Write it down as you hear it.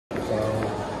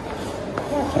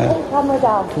camera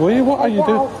down. What are you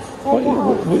doing?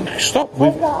 Stop.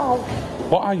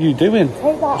 What are you doing? Take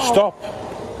that out. Stop.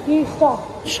 You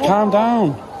stop. Calm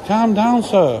down. Calm down,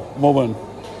 sir, woman.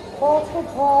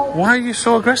 Why are you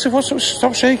so aggressive?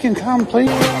 Stop shaking. Calm, please.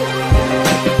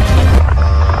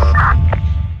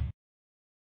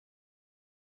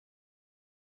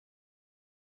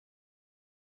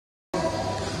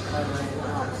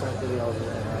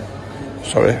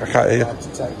 Sorry, I can't hear you.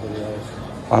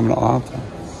 I'm not allowed to.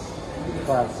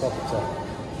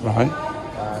 Right.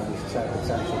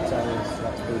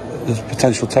 There's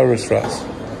potential terrorist threats.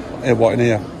 What, in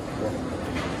here?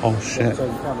 Oh shit.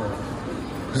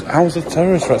 How's the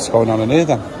terrorist threats going on in here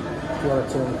then? Do you want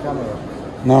to turn the camera on?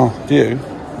 No, do you?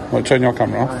 Want to turn your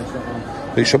camera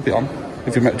off? It should be on.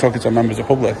 If you're talking to members of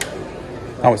the public.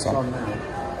 Now it's on.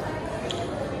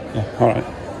 Yeah, alright.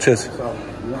 Cheers. So,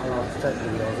 you're not allowed to take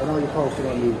videos. I know you're posting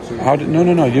on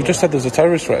YouTube. No. You've just said there's a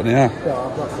terrorist threat in here. No,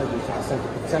 I've not said this. I said the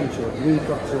potential. We've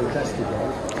got to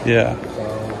investigate. Yeah. So...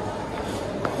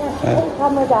 Take the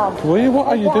camera down. What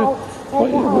are you doing?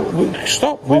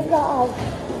 Stop.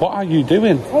 What are you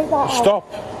doing? Take that out. Stop.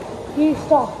 You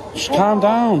stop. Calm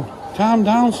down. Calm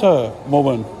down, sir,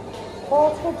 woman.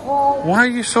 Why are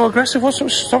you so aggressive?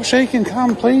 Stop shaking.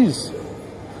 Calm, please.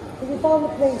 Can you phone the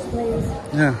police, please?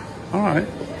 Yeah. All right.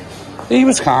 He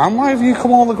was calm. Why have you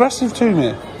come all aggressive to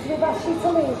me?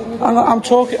 I'm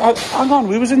talking. Hang on.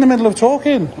 We was in the middle of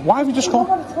talking. Why have you just come?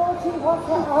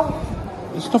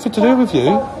 It's nothing to do with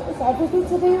you. It's everything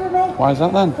to do with me. Why is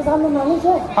that then? Because I'm the manager.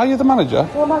 Are you the manager?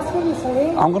 So I'm asking you to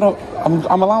leave.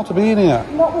 I'm allowed to be in here.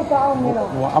 Not with that on, you know.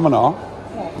 What, am I not?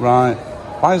 Yeah. Right.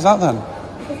 Why is that then?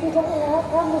 Because we don't allow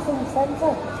cameras in the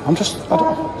centre.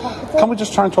 Can we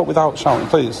just try and talk without shouting,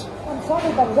 please? I'm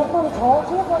sorry, but I don't want to talk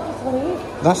to you. I want you to leave.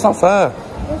 That's not fair.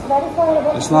 It's very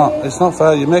fair. It's not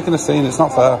fair. You're making a scene. It's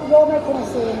not fair. You're making a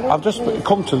scene. I've just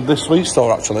come to this sweet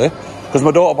store actually because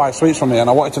my daughter buys sweets from me and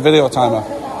I wanted to video time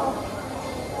her.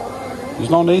 There's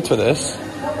no need for this.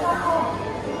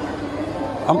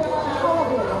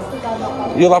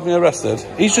 You'll have me arrested.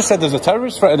 He's just said there's a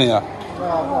terrorist threat in here.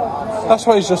 That's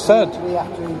what he's just said. We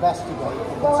have to investigate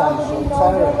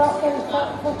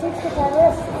potential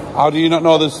terrorists. How do you not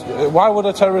know there's... Why would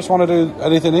a terrorist want to do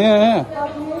anything here? How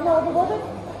do you know they wouldn't?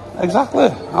 Exactly.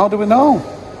 How do we know?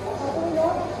 How do we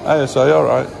know? Hey, so you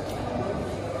alright?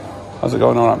 How's it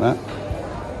going? Alright, mate?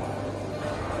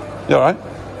 You alright? No,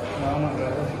 I'm not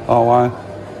really. Oh, why?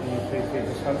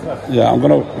 Yeah, I'm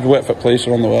going to wait for police.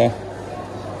 Are on the way.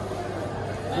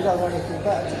 You don't want anything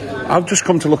better to do? I've just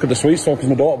come to look at the sweet store because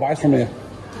my daughter buys from here.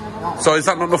 So is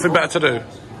that not nothing better to do?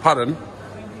 Pardon?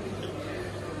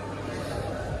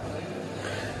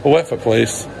 We'll wait for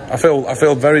police. I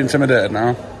feel very intimidated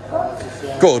now.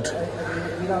 Good. You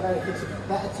don't know anything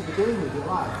better to be doing with your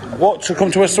life? What, to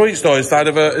come to a sweet store instead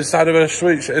of a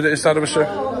sweet instead of a shop?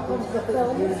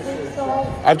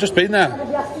 I've just been there.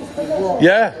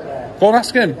 Yeah. Go and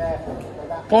ask him.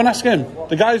 Go and ask him.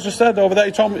 The guy's just said over there,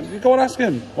 he told me, go and ask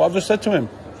him what I've just said to him.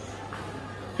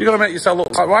 You're going to make yourself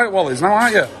look like white wallies now,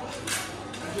 aren't you?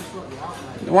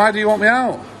 Why do you want me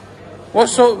out?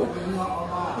 What's so...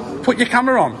 Put your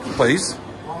camera on, please.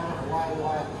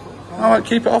 Alright,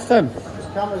 keep it off then. There's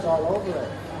cameras all over it.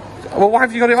 Well, why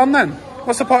have you got it on then?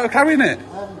 What's the point of carrying it? I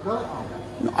haven't got it on.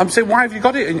 I'm saying, why have you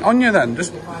got it on you then?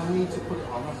 Just... If I need to put it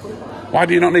on, I'll put it on. Why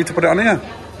do you not need to put it on here?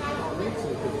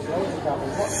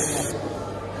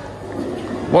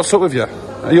 What's up with you?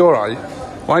 Are you alright?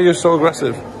 Why are you so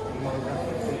aggressive?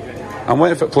 I'm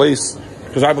waiting for police,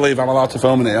 because I believe I'm allowed to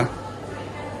film in here.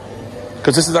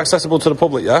 Because this is accessible to the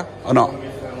public, yeah? Or not?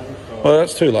 Well,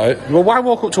 that's too late. Well, why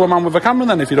walk up to a man with a camera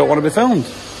then if you don't want to be filmed?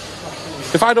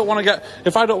 If I don't want a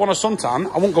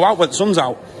suntan, I won't go out when the sun's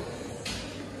out.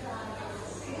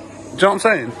 Do you know what I'm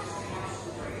saying?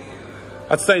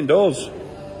 I'd stay indoors.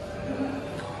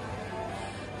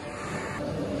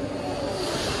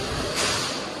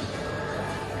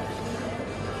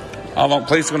 How long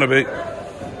police are going to be?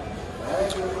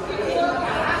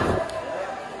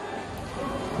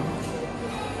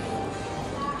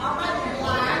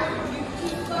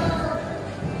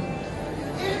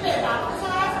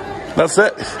 That's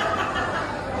it.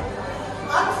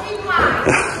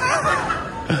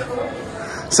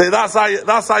 See,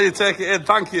 that's how you take it in.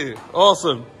 Thank you.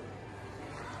 Awesome.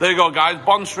 There you go, guys.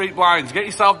 Bond Street Blinds. Get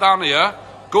yourself down here.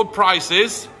 Good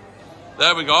prices.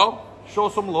 There we go. Show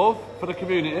some love for the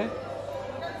community.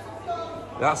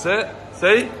 That's it.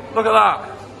 See? Look at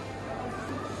that.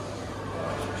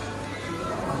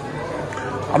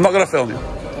 I'm not going to film you.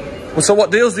 Well, so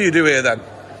what deals do you do here then?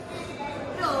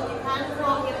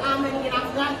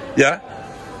 Yeah?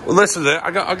 Well, listen to it.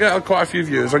 I get quite a few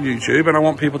views on YouTube, and I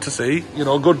want people to see, you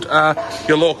know, good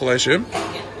your local issue.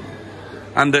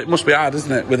 And it must be hard,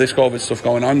 isn't it, with this COVID stuff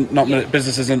going on? Not many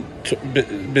business isn't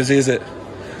busy, is it?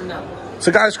 No.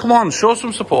 So, guys, come on, show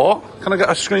some support. Can I get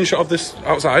a screenshot of this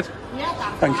outside?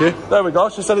 Yeah. Thank you. There we go.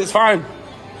 She said it's fine.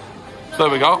 So there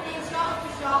we go.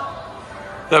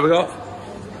 There we go.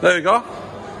 There we go.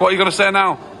 What are you going to say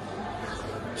now?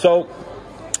 So,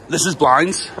 this is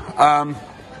blinds.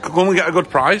 Go and get a good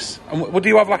price. And do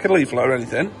you have like a leaflet or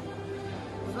anything?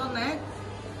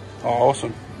 Oh,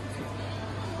 awesome.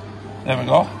 There we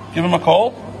go. Give him a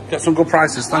call. Get some good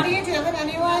prices. What are you doing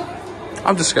anyway?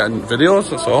 I'm just getting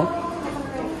videos, that's all.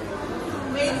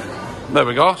 There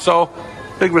we go. So,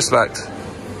 big respect.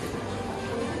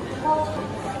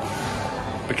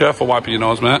 Be careful wiping your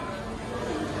nose, mate.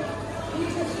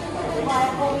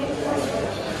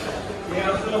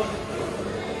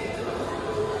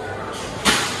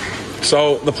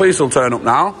 So the police will turn up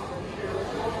now.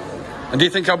 And do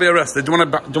you think I'll be arrested? Do you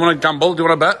want to gamble? Do you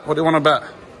want to bet? What do you want to bet?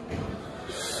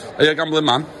 Are you a gambling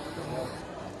man?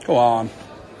 Go on.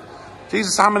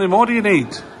 Jesus, how many more do you need?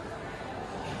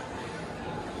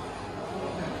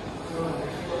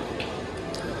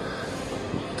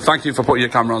 Thank you for putting your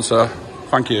camera on, sir.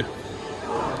 Thank you.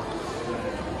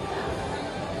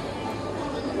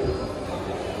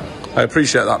 I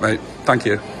appreciate that, mate. Thank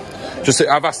you.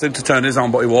 I've asked him to turn his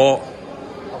on, but he won't.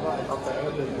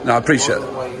 No, I appreciate it.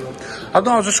 I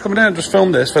was just coming in and just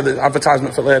filmed this for the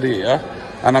advertisement for Lady here,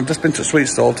 and I've just been to Sweet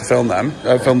Stall to film them,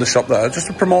 film the shop there, just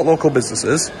to promote local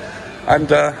businesses.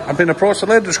 And I've been approached. The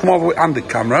lady just come over with Andy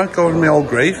camera, going me all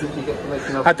grief.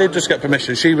 I did just get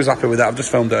permission. She was happy with that. I've just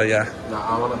filmed her, yeah. No,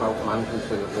 I want about management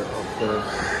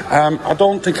to I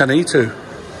don't think I need to.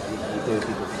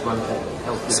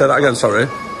 Say that again, sorry.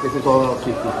 This is all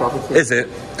people's property. Is it?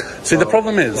 See, the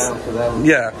problem is,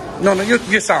 yeah, no,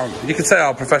 you sound, you can say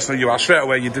how professional you are. Straight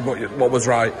away, you did what was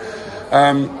right.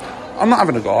 I'm not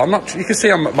having a go. I'm not. You can see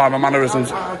I'm by my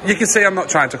mannerisms. You can see I'm not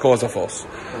trying to cause a fuss.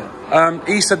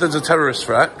 He said there's a terrorist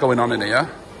threat going on in here,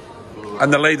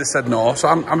 and the lady said no. So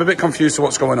I'm a bit confused to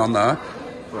what's going on there.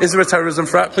 Is there a terrorism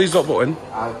threat? Please don't put in.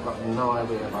 I've got no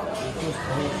idea about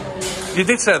that. You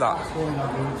did say that.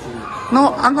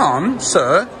 No, hang on,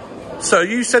 sir. Sir,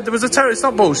 you said there was a terrorist. It's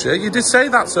not bullshit. You did say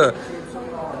that, sir.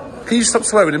 Can you stop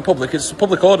swearing in public? It's a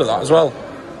public order, that, as well.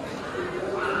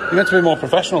 You're meant to be more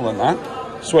professional than that.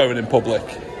 Swearing in public.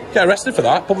 Get arrested for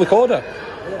that. Public order.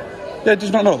 Yeah, did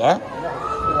you not know that?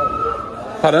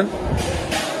 Pardon?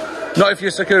 Not if you're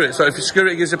security. So if your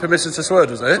security gives you permission to swear,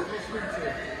 does it?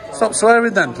 Stop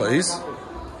swearing then, please.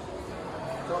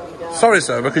 Sorry,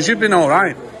 sir, because you've been all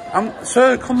right.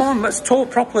 Sir, come on, let's talk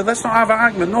properly. Let's not have an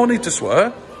argument. No need to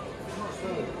swear.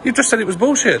 You just said it was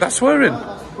bullshit. That's swearing.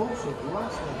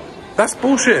 That's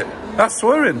bullshit. That's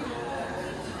swearing.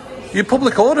 You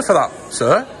public order for that,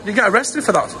 sir. You get arrested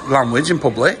for that language in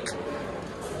public.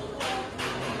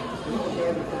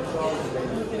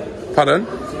 Pardon?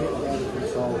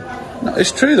 No,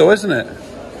 it's true though, isn't it?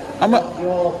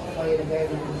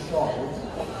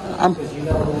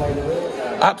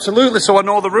 Absolutely, so I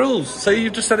know the rules. See,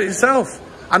 you've just said it yourself.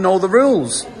 I know the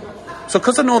rules. So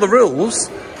because I know the rules,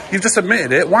 you've just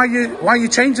admitted it. Why are you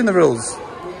changing the rules?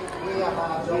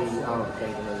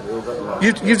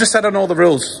 You just said I know the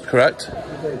rules, correct?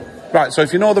 Right, so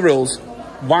if you know the rules,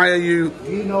 why are you...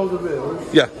 You know the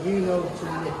rules. Yeah. You know to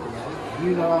manipulate.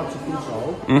 You know how to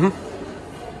control. Mm-hmm.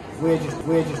 We're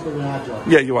just doing our job.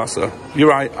 Yeah, you are, sir. You're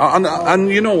right. And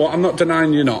you know what? I'm not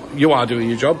denying you're not. You are doing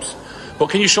your jobs. But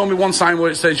can you show me one sign where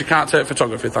it says you can't take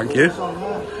photography? Thank you.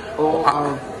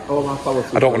 All my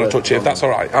policies. I don't want to touch it, if that's all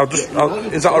right.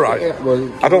 Is that all right?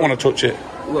 I don't want to touch it.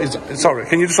 Sorry,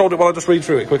 can you just hold it while I just read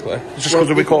through it quickly? It's just because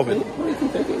we're COVID.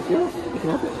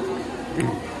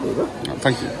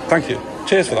 Thank you. Thank you.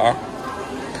 Cheers for that.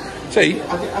 See,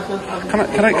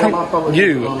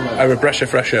 you are a breath of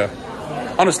fresh air.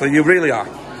 Honestly, you really are.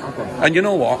 And you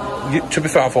know what? To be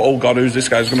fair, I thought, oh God, who's this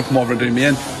guy who's going to come over and do me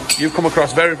in? You've come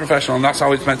across very professional, and that's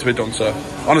how it's meant to be done, sir.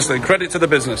 Honestly, credit to the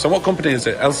business. And what company is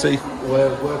it? LC?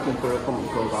 We're working for a company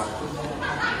called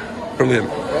Access. Brilliant.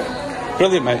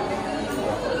 Brilliant, mate.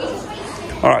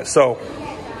 All right, so...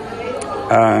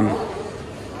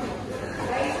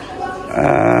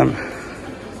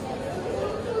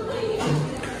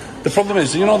 the problem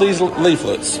is, you know these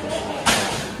leaflets?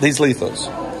 These leaflets?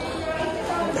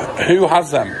 Who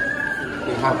has them? We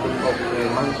have them up the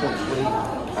management suite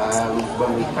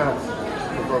when we had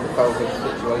the COVID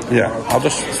situation. Yeah, I'll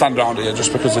just stand around here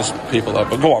just because there's people there.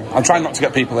 But go on, I'm trying not to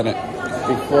get people in it.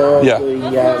 Before Yeah.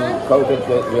 the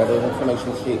COVID, we had an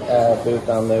information sheet booth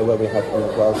down there where we had them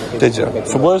as well. So Did you?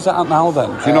 So where's that at now then?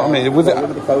 Do you know what I mean? With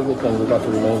with the COVID thing, we got to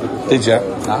remove it. Did you?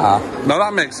 No,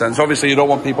 that makes sense. Obviously, you don't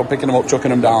want people picking them up,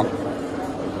 chucking them down.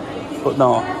 But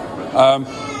no.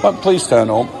 But please turn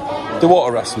up. They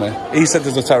won't arrest me. He said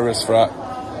there's a terrorist threat.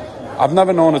 I've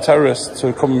never known a terrorist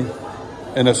to come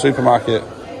in a supermarket.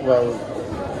 Well,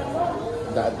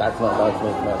 that's not right for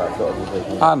me to make that sort of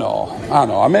decision. I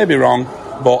know. I may be wrong,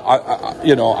 but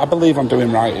I believe I'm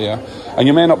doing right here. And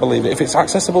you may not believe it. If it's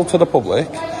accessible to the public,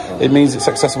 it means it's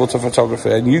accessible to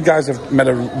photography. And you guys have made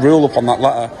a rule upon that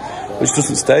letter, which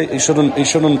doesn't state it shouldn't.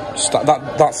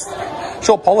 That's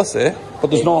your policy,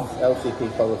 but there's no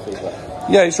LCP policy.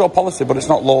 Yeah, it's your policy, but it's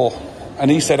not law. And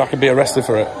he said I could be arrested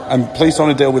for it. And police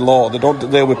only deal with law. They don't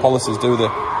deal with policies, do they?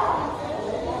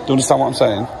 Do you understand what I'm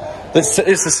saying? It's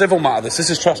a civil matter. This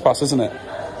is trespass, isn't it?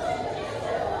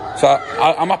 So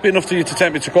I'm happy enough to you to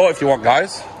take me to court if you want,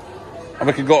 guys. And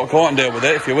we can go to court and deal with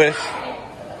it if you wish.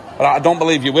 But I don't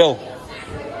believe you will.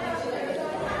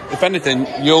 If anything,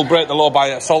 you'll break the law by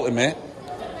assaulting me.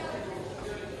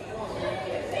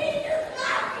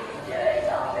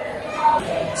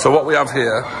 So what we have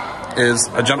here is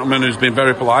a gentleman who's been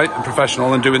very polite and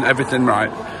professional and doing everything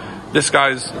right. This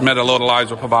guy's made a load of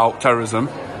lies up about terrorism.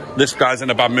 This guy's in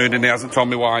a bad mood and he hasn't told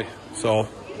me why. So,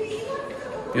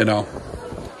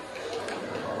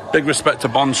 big respect to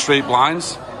Bond Street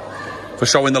Blinds for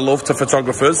showing the love to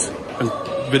photographers and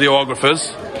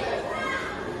videographers.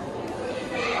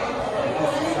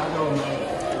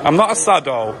 I'm not a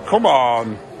sado. Come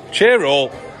on. Cheer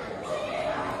up.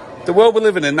 The world we're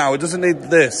living in now, it doesn't need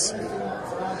this.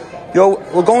 Yo,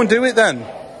 we'll go and do it then.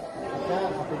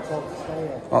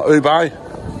 Oh, who by?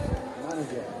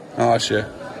 Oh, that's you.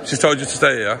 She's told you to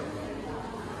stay here.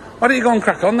 Why don't you go and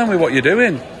crack on then with what you're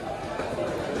doing?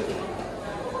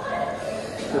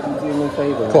 Could you do me a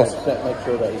favour? Of course. Make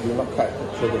sure that you're not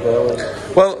capturing the girl.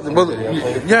 Well,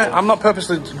 yeah, I'm not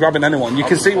purposely grabbing anyone. You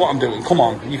can see what I'm doing. Come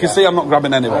on. You can see I'm not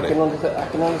grabbing anybody. I can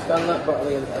understand that, but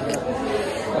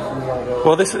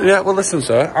Well, listen,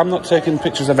 sir. I'm not taking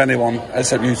pictures of anyone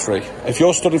except you three. If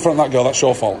you're stood in front of that girl, that's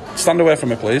your fault. Stand away from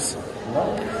her, please.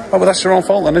 no. Oh, well, that's your own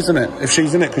fault then, isn't it? If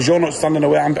she's in it, because you're not standing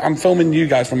away. I'm filming you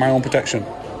guys for my own protection.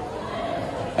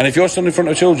 And if you're stood in front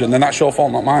of children, then that's your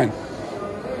fault, not mine.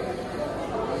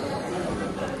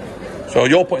 So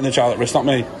you're putting the child at risk, not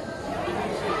me.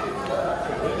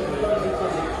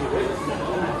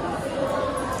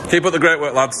 Keep up the great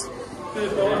work, lads.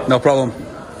 No problem.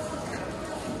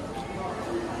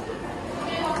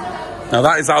 Now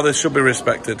that is how this should be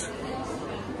respected.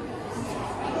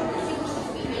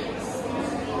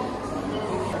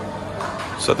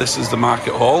 So this is the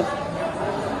market hall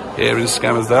here in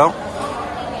Skelmersdale.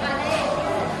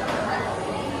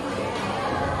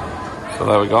 So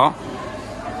there we go.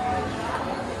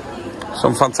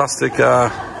 Some fantastic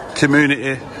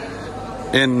community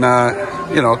in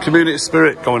community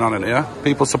spirit going on in here.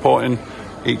 People supporting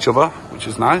each other, which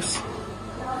is nice.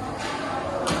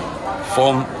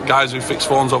 Phone guys who fix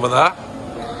phones over there.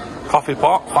 Coffee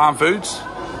pot, farm foods.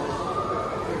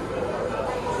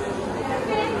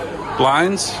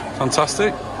 Blinds,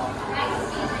 fantastic.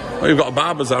 Well, you've got a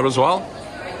barber's there as well.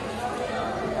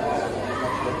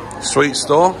 Sweet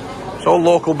store. It's all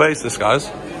local basis, guys.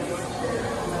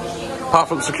 Apart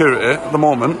from security at the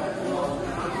moment,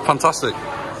 fantastic.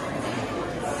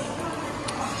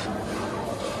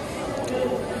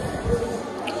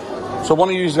 So one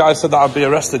of you guys said that I'd be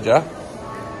arrested, yeah?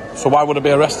 So why would I be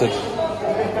arrested?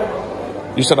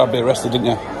 You said I'd be arrested, didn't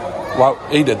you? Well,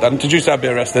 he did then. Did you say I'd be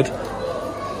arrested? You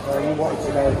wanted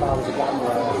to know if I was a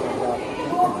gambler.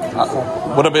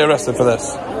 Would I be arrested for this?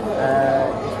 It's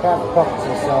private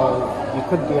property, so you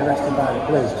could be arrested by the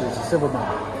police because it's a civil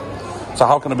matter. So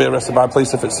how can I be arrested by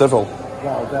police if it's civil?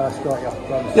 Well, they'll escort you off the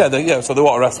premises. Yeah, so they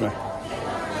won't arrest me.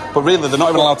 But really, they're not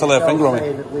even allowed to lay a finger on me.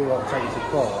 Say that we won't take you to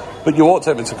court. But you won't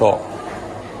take me to court.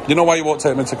 You know why you won't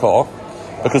take me to court?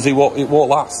 Because it won't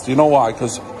last. You know why?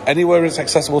 Because anywhere it's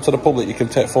accessible to the public, you can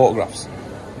take photographs.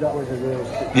 Not with the rules.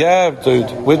 Yeah,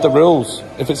 dude, with the rules.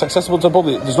 If it's accessible to the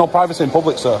public, there's no privacy in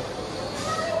public, sir.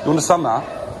 You understand that?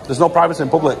 There's no privacy in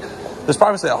public. There's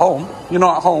privacy at home. You're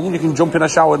not at home, you can jump in a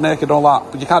shower naked and all that,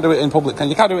 but you can't do it in public, can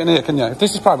you? You can't do it in here, can you? If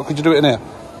this is private, could you do it in here?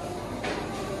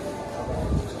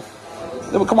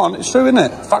 Yeah, but come on, it's true, isn't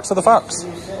it? Facts are the facts.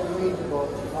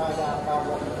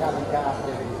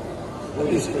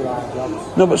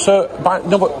 No, but sir,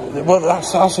 well,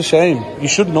 that's a shame. You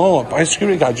should know. By a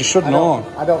security guard, you should know.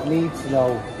 I don't need to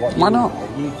know what Why not?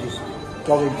 You just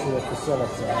go into the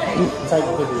facility, take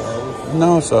videos.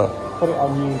 No, sir. Put it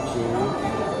on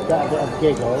YouTube, get a bit of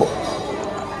giggle.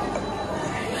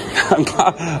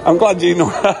 I'm glad you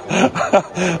know.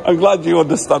 I'm glad you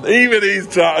understand. Even he's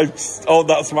trying to hold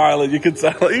that smile, and you can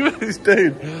tell. Even he's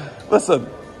doing. Listen,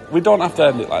 we don't have to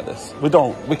end it like this. We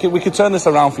don't. We can turn this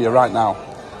around for you right now,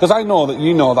 because I know that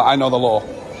you know that I know the law.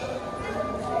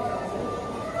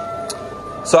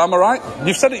 So am I right?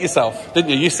 You've said it yourself,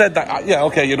 didn't you? You said that. Yeah.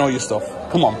 Okay. You know your stuff.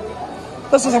 Come on.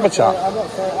 Let's just have a chat. I'm not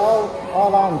saying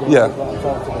all I'm doing is what I'm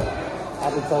told to do.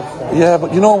 I've been told to do. Yeah,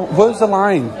 but you know, where's the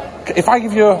line? If I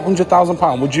give you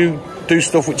 £100,000, would you do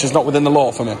stuff which is not within the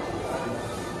law for me?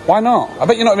 Why not? I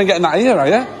bet you're not even getting that here, are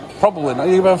you? Probably not.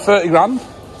 You're about 30 grand,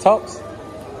 tops.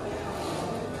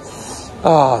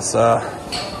 Oh, sir.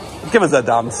 Give us a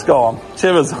dance. Go on.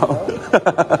 Cheer us on.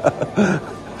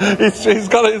 He's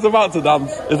got it. He's about to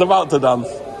dance. He's about to dance.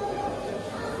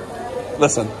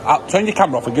 Listen, turn your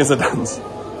camera off and give us a dance.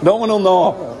 No one will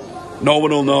know. No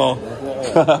one will know.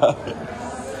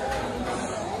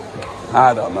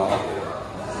 I don't know.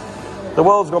 The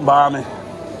world's gone by me.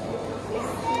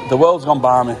 The world's gone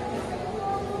by me.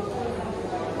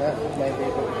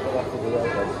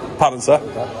 Pardon, sir?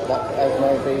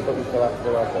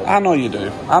 I know you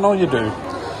do. I know you do.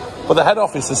 But the head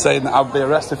office is saying that I'll be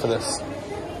arrested for this.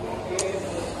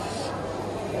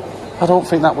 I don't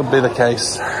think that would be the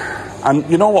case. And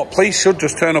you know what? Police should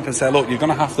just turn up and say, look, you're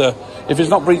going to have to... If it's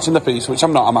not breaching the peace, which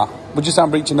I'm not, am I? Would you say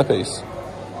I'm breaching the peace?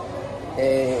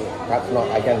 That's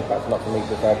not for me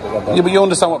to say. Yeah, but you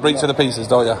understand what breach of the peace is,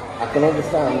 don't you? I can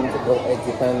understand, but it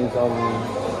depends on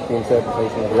the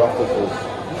interpretation of the officers.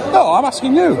 No, I'm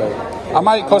asking you. Am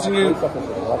I causing you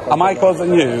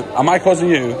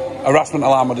harassment,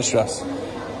 alarm or distress? You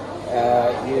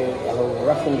are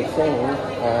harassing the team.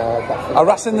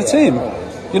 Harassing the team?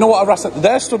 You know what harassment?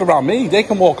 They're stood around me. They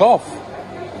can walk off.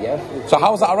 Yes. So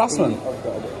how's that harassment?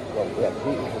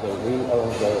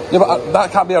 Yeah, but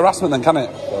that can't be harassment then, can it?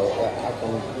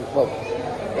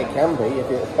 It can be,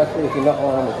 especially if you're not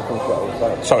allowing it to control.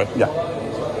 Sorry, yeah.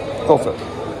 Go for it.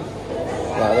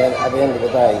 Now, at the end of the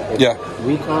day,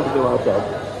 we can't do our job.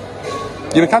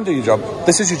 Yeah, we can do your job.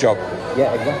 This is your job.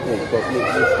 Yeah, exactly. But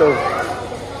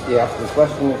you ask the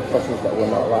questions that we're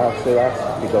not allowed to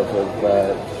ask because of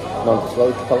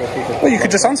non-disclosure policies. Well, you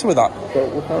could just answer with that. So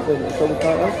we can't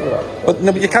answer that. But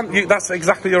no, but you can't. That's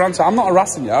exactly your answer. I'm not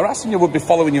harassing you. Harassing you would be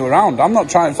following you around. I'm not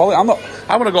trying to follow you.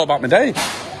 I want to go about my day.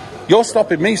 You're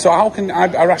stopping me, so how can I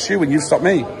harass you when you stop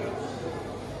me?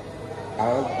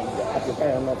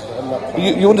 I'm not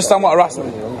you understand what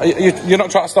harassment? You're not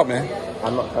trying to stop me?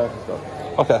 I'm not trying to stop.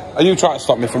 Okay. Are you trying to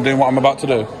stop me from doing what I'm about to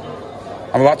do?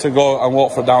 I'm about to go and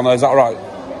walk for down there. Is that right?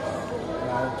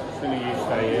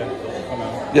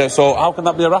 Yeah. So how can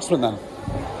that be harassment then?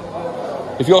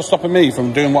 If you're stopping me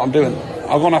from doing what I'm doing,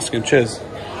 I'll go and ask him. Cheers.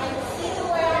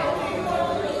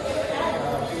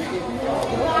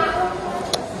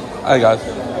 Hey guys.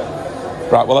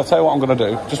 Right, well, I'll tell you what I'm going to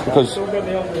do, just because...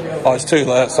 Oh, it's too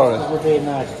late, sorry. We're being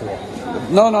nice to you.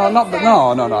 No.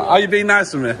 Are you being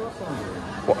nice to me?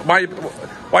 Why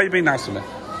are you being nice to me?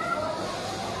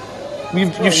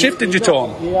 You've shifted your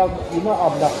tone. You're not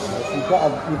obnoxious. You've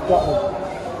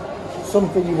got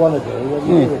something you want to do, and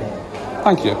you're doing it.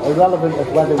 Thank you. Irrelevant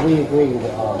of whether we agree with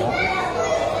it or not.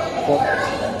 But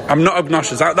I'm not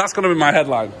obnoxious. That's going to be my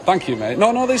headline. Thank you, mate.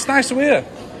 No, it's nice to hear.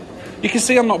 You can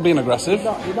see I'm not being aggressive.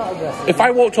 You're not aggressive. If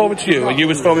I walked over to you and you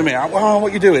was filming me out, what are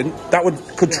you doing? That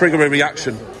could trigger a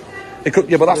reaction. It could,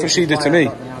 yeah, but that's what she did to me.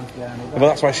 Yeah, but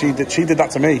that's why she did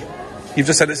that to me. You've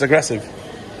just said it's aggressive.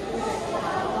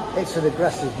 It's an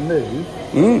aggressive move,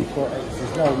 but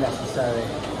there's no necessary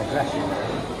aggression.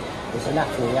 It's a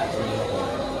natural reaction.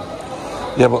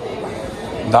 Yeah, but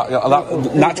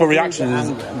that natural reaction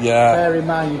is Bear in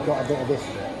mind you've got a bit of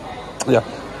history. Yeah,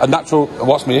 a natural.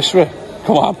 What's my history?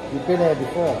 Come on. You've been here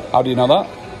before. How do you know that?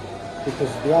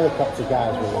 Because the helicopter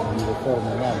guys were in and you were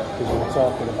filming them because you were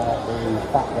talking about the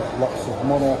fact that lots of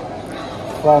money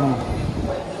from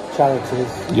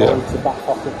charities go to back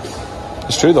pockets.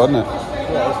 It's true though, isn't it?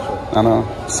 Yeah, it's true. I know.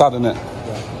 It's sad, isn't it?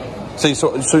 Yeah. See,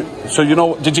 so you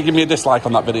know, did you give me a dislike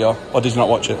on that video or did you not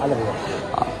watch it? I never watched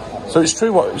it. So it's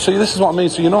true. So this is what I mean.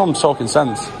 So you know I'm talking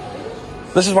sense.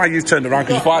 This is why you've turned around,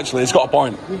 because you thought, actually, it's got a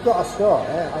point. You've got a story,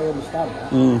 I understand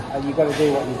that. And you've got to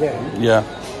do what you're doing. Yeah.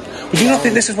 But do you not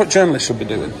think this is what journalists should be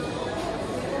doing?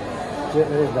 There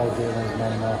is no journalism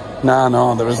anymore.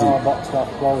 No, there isn't. Boxed off,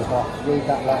 closed off, read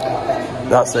that letter.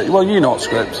 That's it. Well, you know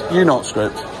script.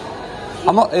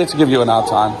 I'm not here to give you an hard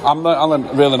time. I'm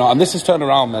really not. And this is turned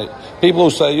around, mate. People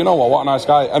will say, you know what a nice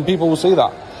guy. And people will see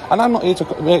that. And I'm not here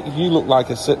to make you look like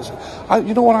a citizen.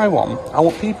 You know what I want? I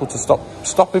want people to stop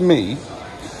stopping me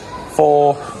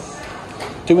for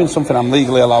doing something I'm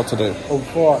legally allowed to do.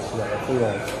 Unfortunately, for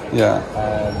us,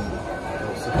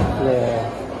 it's a a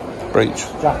clear breach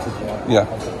strategy. Yeah.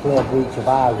 It's a clear breach of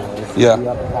our rules. Yeah. You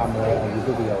have a camera and you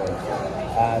video it.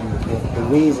 And the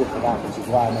reason for that, which is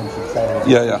why I mentioned sales,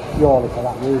 Yeah. is purely for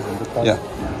that reason, because Yeah.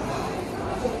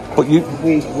 But you,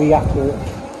 we have to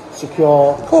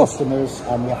secure customers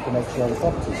and we have to make sure the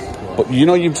property's secure. but you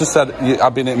know, you've just said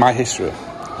I've been in my history,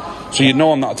 so you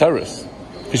know I'm not a terrorist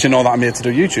because you know that I'm here to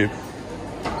do YouTube.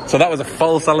 So that was a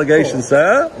false allegation,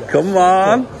 sir. Yeah. Come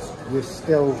on. We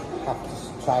still have to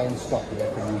try and stop you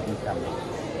from using cameras.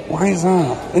 Why is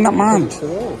that? Isn't that mad?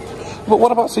 But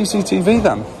what about CCTV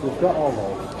then? We've got all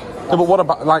those. Yeah, but what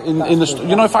about like in the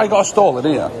you know, if I got a stall in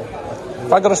here,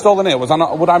 if I got a stall in here, would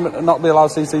I not be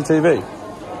allowed CCTV?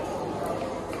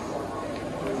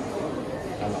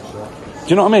 I'm not sure. Do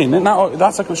you know what I mean?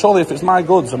 That's like, surely if it's my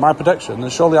goods and my protection, then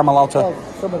surely I'm allowed to.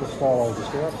 Well, some of the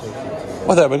stallholders do have CCTV.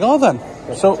 Well, there we go then.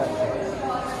 So,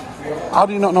 how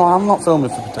do you not know I'm not filming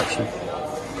for protection?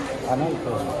 I know you.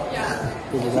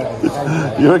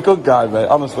 You're a good guy, mate.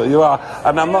 Honestly, you are.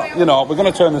 And I'm not. You know, we're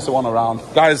going to turn this one around,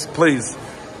 guys. Please,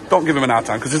 don't give him an hard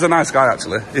time because he's a nice guy.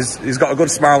 Actually, he's got a good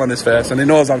smile on his face, and he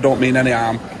knows I don't mean any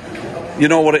harm. You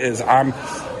know what it is? I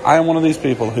am one of these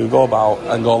people who go about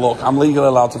and go, look, I'm legally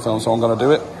allowed to film, so I'm going to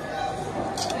do it.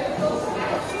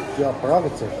 Your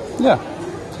prerogative. Yeah.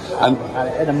 And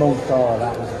in a month or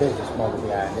that was a business model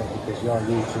behind it because your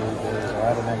YouTubers or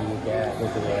whatever money you get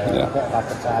with a bit of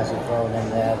advertising thrown in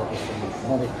there, there was some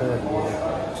money per view,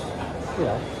 you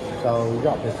know. So you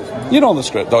got a business model. You know the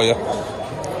script, don't you?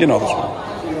 You know the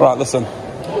script. Right, listen.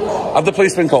 Have the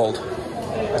police been called?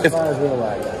 As far as we're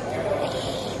aware.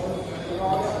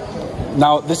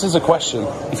 Now, this is a question.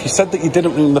 If you said that you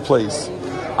didn't ring the police,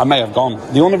 I may have gone.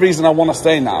 The only reason I want to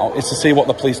stay now is to see what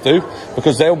the police do,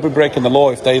 because they'll be breaking the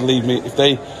law if they leave me,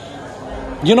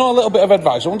 you know, a little bit of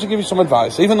advice. I want to give you some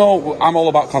advice, even though I'm all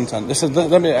about content.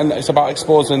 And it's about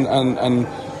exposing and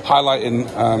highlighting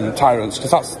tyrants,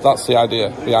 because that's the idea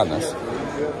behind this.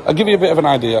 I'll give you a bit of an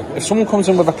idea. If someone comes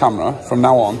in with a camera from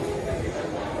now on,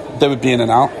 they would be in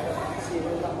and out.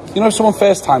 You know, if someone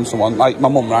FaceTimes someone, like my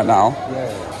mum right now,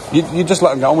 you'd just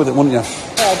let them get on with it, wouldn't you?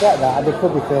 Yeah, I get that. They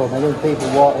could be filming and people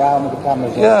walk around with the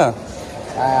cameras. Yeah.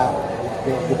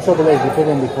 The trouble is, you've been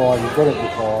in before, you've done it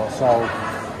before, so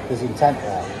there's intent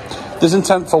there. There's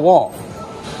intent for what?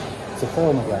 To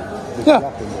film again.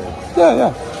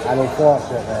 Yeah. And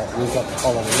unfortunately, we've got to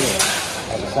follow the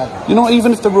rules. You know,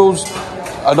 even if the rules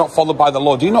are not followed by the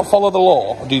law, do you not follow the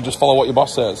law, or do you just follow what your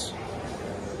boss says?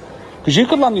 Because you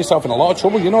could land yourself in a lot of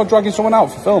trouble, you know, dragging someone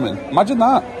out for filming. Imagine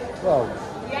that. Well,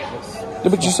 yeah,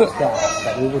 but you said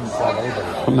we wouldn't tell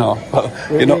anybody. No, but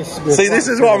you know. See, this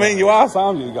is what I mean. You are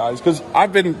sound, you guys, because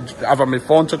I've had my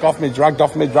phone took off me, dragged on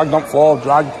the floor,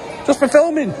 dragged just for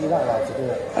filming. You're not allowed to do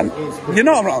it. And you're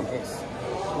not wrong. You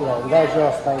know, there's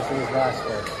your space, there's my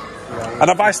space. You know, and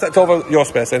have I stepped over your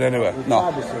space in anyway?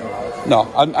 No. No.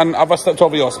 And have I stepped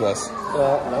over your space?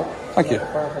 No. Thank you.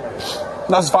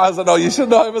 As far as I know, you should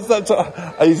not have stepped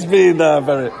over. He's been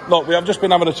very... Look, we have just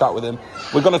been having a chat with him.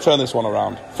 We're going to turn this one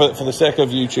around for the sake of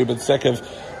YouTube and the sake of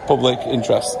public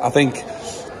interest. I think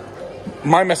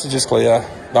my message is clear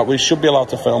that we should be allowed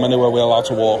to film anywhere we're allowed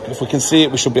to walk. If we can see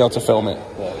it, we should be able to film it.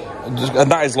 And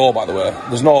that is law, by the way.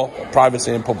 There's no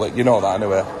privacy in public. You know that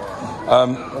anyway.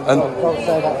 Don't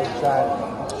say that in China.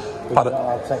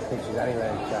 I'll take pictures anyway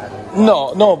in China.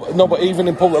 No, but even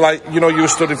in public, like, you know, you were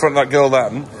stood in front of that girl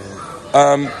then.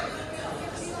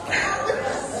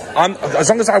 As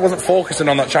long as I wasn't focusing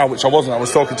on that child, which I wasn't, I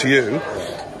was talking to you,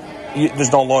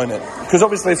 there's no law in it. Because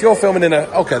obviously if you're filming you're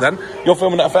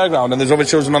filming at a fairground and there's other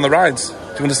children on the rides. Do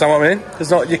you understand what I mean? There's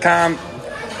not, you can't...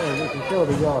 Well, you can film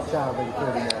your child, but you're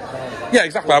filming your child. Yeah,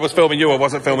 exactly. I was filming you, I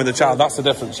wasn't filming the child. That's the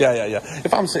difference. Yeah.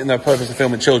 If I'm sitting there purposely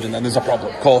filming children, then there's a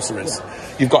problem. Of course there is.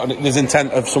 There's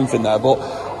intent of something there, but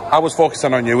I was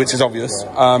focusing on you, which is obvious.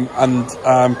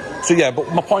 So yeah, but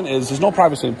my point is, there's no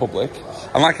privacy in public.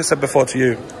 And like I said before to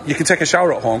you, you can take a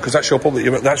shower at home because that's your public,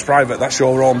 that's private, that's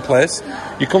your own place.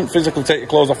 You couldn't physically take your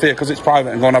clothes off here because it's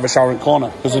private and go and have a shower in the corner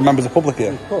because there's members of the public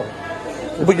here.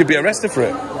 But you'd be arrested for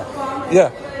it.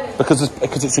 Yeah, because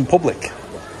it's in public.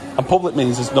 And public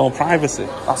means there's no privacy.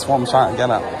 That's what I'm trying to get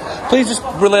at. Please just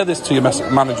relay this to your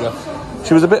manager.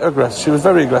 She was a bit aggressive. She was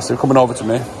very aggressive coming over to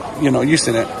me. You know, you've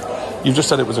seen it. You've just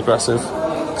said it was aggressive.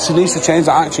 She needs to change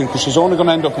that attitude because she's only going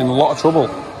to end up in a lot of trouble.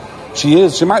 She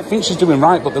is. She might think she's doing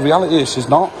right, but the reality is she's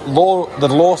not. The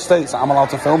law states that I'm allowed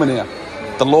to film in here.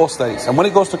 The law states. And when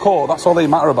it goes to court, that's all they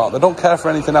matter about. They don't care for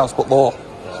anything else but law.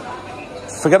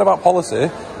 Forget about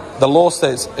policy. The law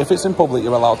states if it's in public,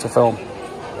 you're allowed to film.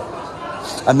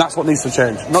 And that's what needs to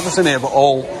change. Not just in here, but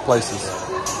all places.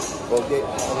 Well, on the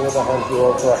other hand, you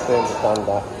also have to understand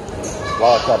that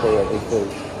our job here is to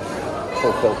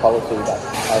fulfil policy that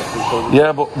LCP.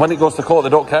 Yeah, but when it goes to court, they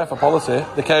don't care for policy.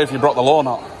 They care if you broke the law or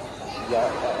not. Yeah,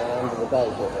 at the end of the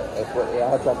day, but if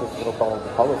our job is to follow the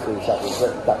policies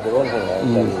that we run here,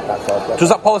 then that's our job. Does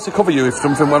that policy cover you if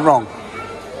something went wrong? I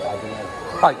don't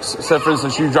know. Like, say for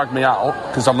instance, you dragged me out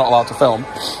because I'm not allowed to film.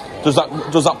 Does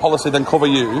that policy then cover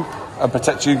you and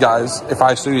protect you guys if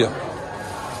I sue you?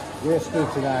 We're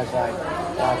scrutinised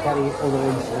like any other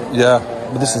incident. Yeah,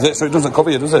 but this is it, so it doesn't cover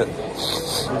you, does it?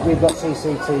 We've got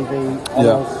CCTV on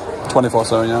us.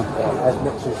 24/7, yeah. As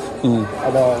much as on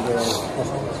all the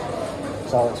customers.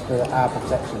 So it's for our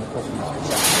protection, the customers'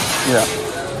 protection.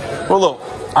 Yeah. Well, look,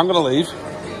 I'm going to leave.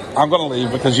 I'm going to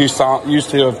leave because you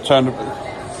two have turned...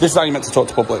 This is how you meant to talk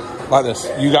to public, like this.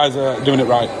 You guys are doing it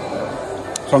right.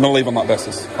 So I'm going to leave on that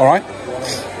basis, all right?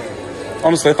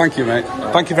 Honestly, thank you, mate.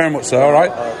 Thank you very much, sir, all right?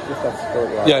 Just escort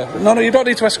you out. Yeah. No, you don't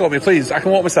need to escort me, please. I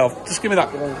can walk myself. Just give me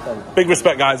that. Big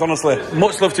respect, guys, honestly.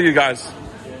 Much love to you guys.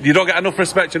 You don't get enough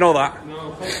respect, you know that?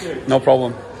 No, thank you. No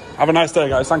problem. Have a nice day,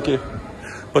 guys. Thank you.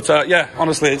 But yeah,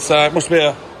 honestly, it's must be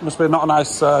not a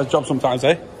nice job sometimes,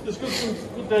 eh? There's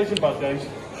good days and bad days.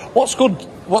 What's good?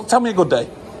 Tell me a good day.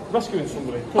 Rescuing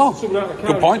somebody, Oh, pushing somebody out of the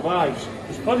car good point. who survives.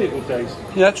 There's plenty of good days.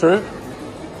 Yeah, true.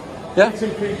 Yeah.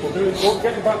 Meeting people,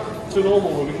 getting back to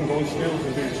normal where we can go in schools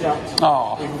and do chats.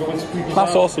 Oh, We can go into people's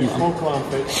that's houses, awesome, man. smoke alarm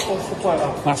pits, stuff like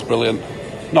that. That's brilliant.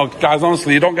 No, guys,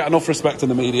 honestly, you don't get enough respect in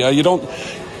the media. You don't.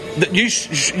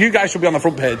 You guys should be on the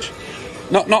front page,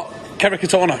 not Kerry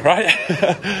Katona, right?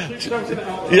 Keep shouting it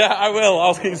out. Yeah, I will.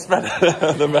 I'll keep spreading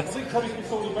the I message. think Kerry's been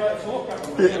told about it to look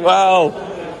at.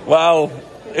 Well,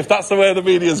 if that's the way the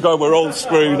media's going, we're all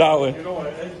screwed, aren't we?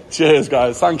 Cheers,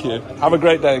 guys. Thank you. Have a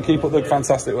great day and keep up the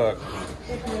fantastic work.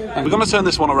 We're going to turn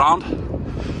this one around.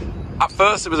 At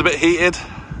first, it was a bit heated.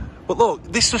 But look,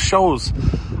 this just shows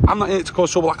I'm not in it to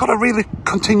cause trouble. I've got to really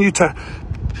continue to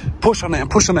push on it and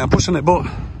push on it and push on it. But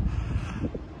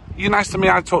you're nice to me,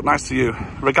 I talk nice to you,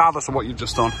 regardless of what you've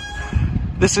just done.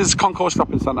 This is Concourse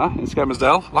Shopping Centre in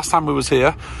Skermersdale. Last time we was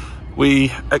here,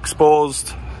 we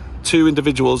exposed 2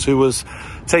 individuals who was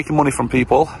taking money from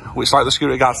people, which, like the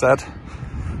security guard said,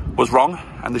 was wrong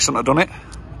and they shouldn't have done it.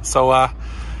 So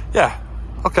yeah,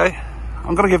 okay,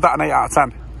 I'm gonna give that an 8 out of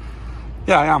 10.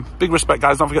 Yeah, I am. Big respect,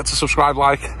 guys. Don't forget to subscribe,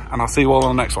 like, and I'll see you all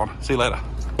on the next one. See you later.